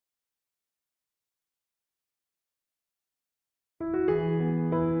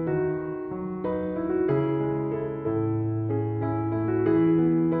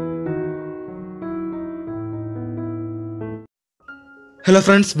Hello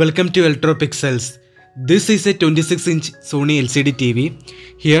friends, welcome to Ultrapixels. This is a 26-inch Sony LCD TV.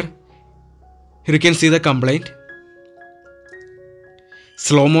 Here you can see the complaint.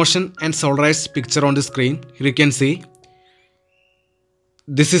 Slow motion and solarized picture on the screen. Here you can see.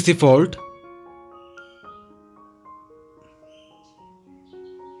 This is the fault.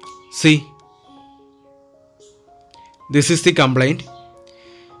 See. This is the complaint.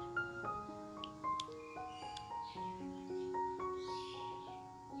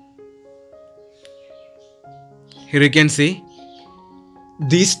 Here you can see,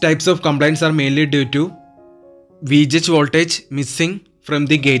 these types of complaints are mainly due to Vgh voltage missing from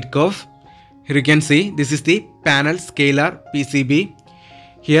the Gate Cof. Here you can see, this is the panel scalar PCB.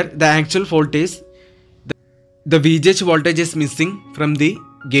 Here the actual fault is the Vgh voltage is missing from the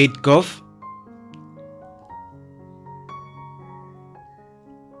Gate Cof.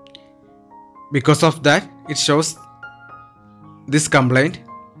 Because of that, it shows this complaint.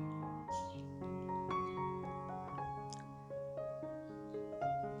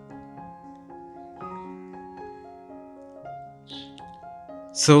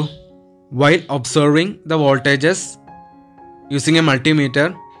 So, while observing the voltages using a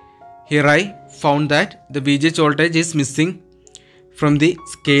multimeter, here I found that the Vgh voltage is missing from the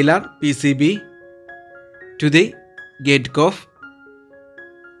scalar PCB to the Gate Cof.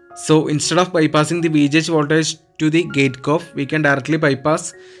 So, instead of bypassing the Vgh voltage to the Gate Cof, we can directly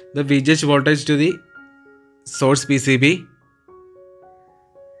bypass the Vgh voltage to the source PCB.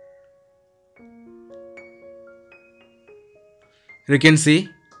 You can see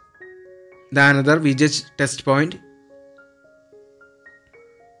the another Vgh test point.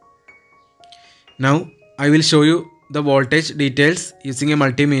 Now I will show you the voltage details using a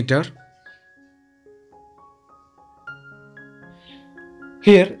multimeter.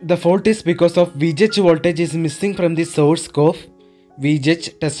 Here the fault is because of Vgh voltage is missing from the source Cof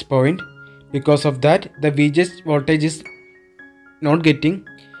Vgh test point. Because of that, the Vgh voltage is not getting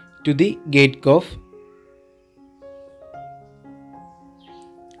to the Gate Cof.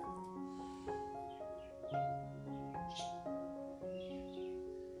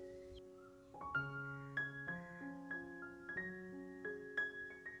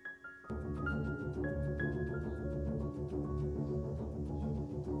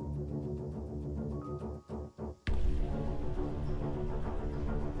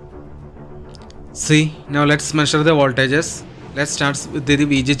 See, now let's measure the voltages. Let's start with the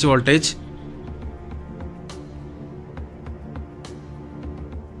Vgh voltage.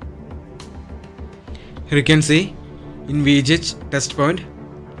 Here you can see, in Vgh test point,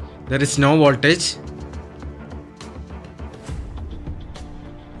 there is no voltage.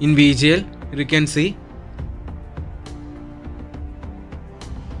 In Vgl, you can see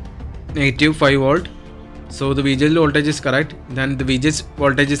negative 5 volt. So the Vgl voltage is correct, then the Vgh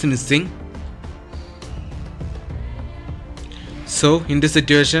voltage is missing. So in this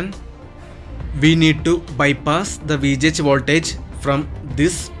situation, we need to bypass the Vgh voltage from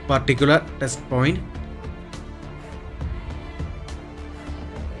this particular test point.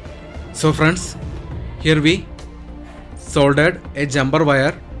 So friends, here we soldered a jumper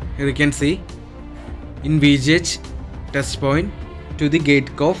wire. Here you can see, in Vgh test point to the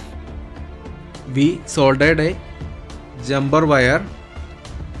Gate Cof, we soldered a jumper wire.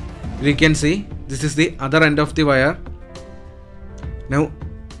 You can see, this is the other end of the wire. Now,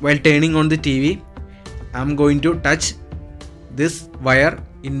 while turning on the TV, I am going to touch this wire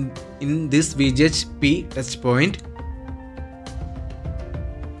in this VGH test point.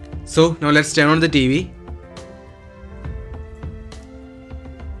 So now let's turn on the TV.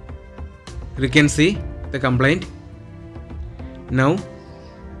 You can see the complaint. Now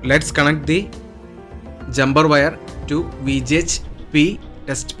let's connect the jumper wire to VGH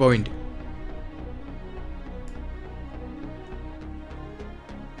test point.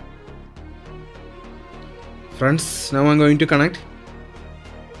 Friends, now I'm going to connect.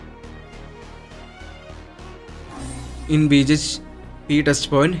 In Vgh test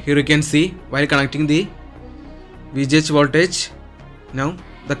point, here you can see, while connecting the Vgh voltage, now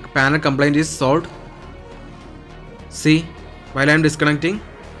the panel complaint is solved. See, while I am disconnecting,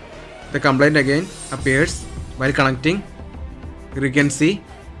 the complaint again appears. While connecting, here you can see,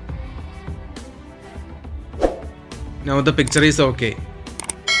 now the picture is okay.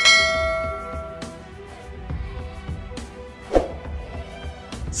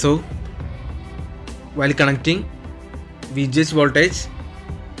 So, while connecting Vgh voltage,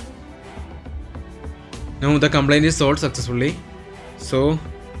 now the complaint is solved successfully. So,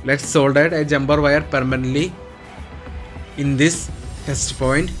 let's solder a jumper wire permanently in this test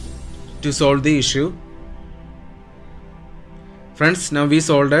point to solve the issue. Friends, now we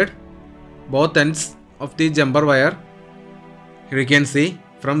soldered both ends of the jumper wire. Here you can see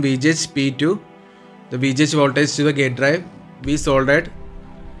from Vgh P to the Vgh voltage to the gate drive, we soldered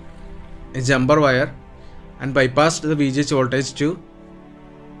a jumper wire and bypassed the Vgh voltage to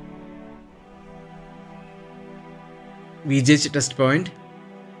Vgh test point.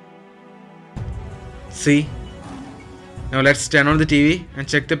 See, now let's turn on the TV and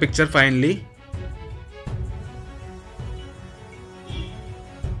check the picture finally.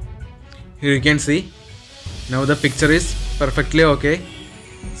 Here you can see, now the picture is perfectly okay.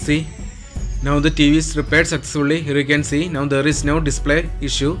 See, now the TV is repaired successfully. Here you can see, now there is no display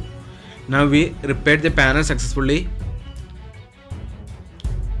issue. Now we repaired the panel successfully.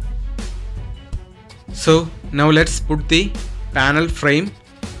 So now let's put the panel frame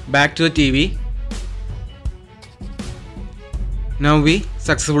back to the TV. Now we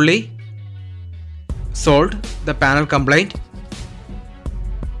successfully solved the panel complaint.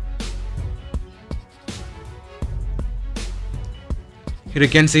 Here you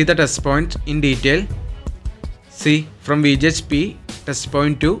can see the test point in detail. See, from Vgh P test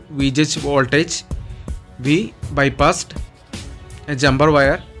point to Vgh voltage, we bypassed a jumper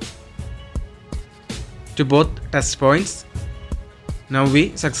wire to both test points. Now we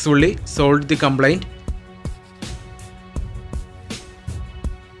successfully solved the complaint.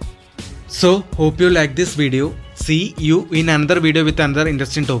 So hope you like this video. See you in another video with another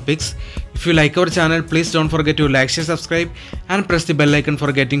interesting topics. If you like our channel, please don't forget to like, share, subscribe and press the bell icon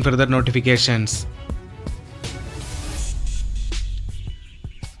for getting further notifications.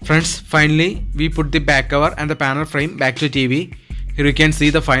 Friends, finally we put the back cover and the panel frame back to TV. Here you can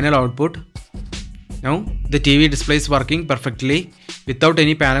see the final output. Now the TV display is working perfectly without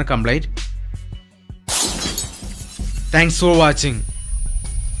any panel complaint. Thanks for watching.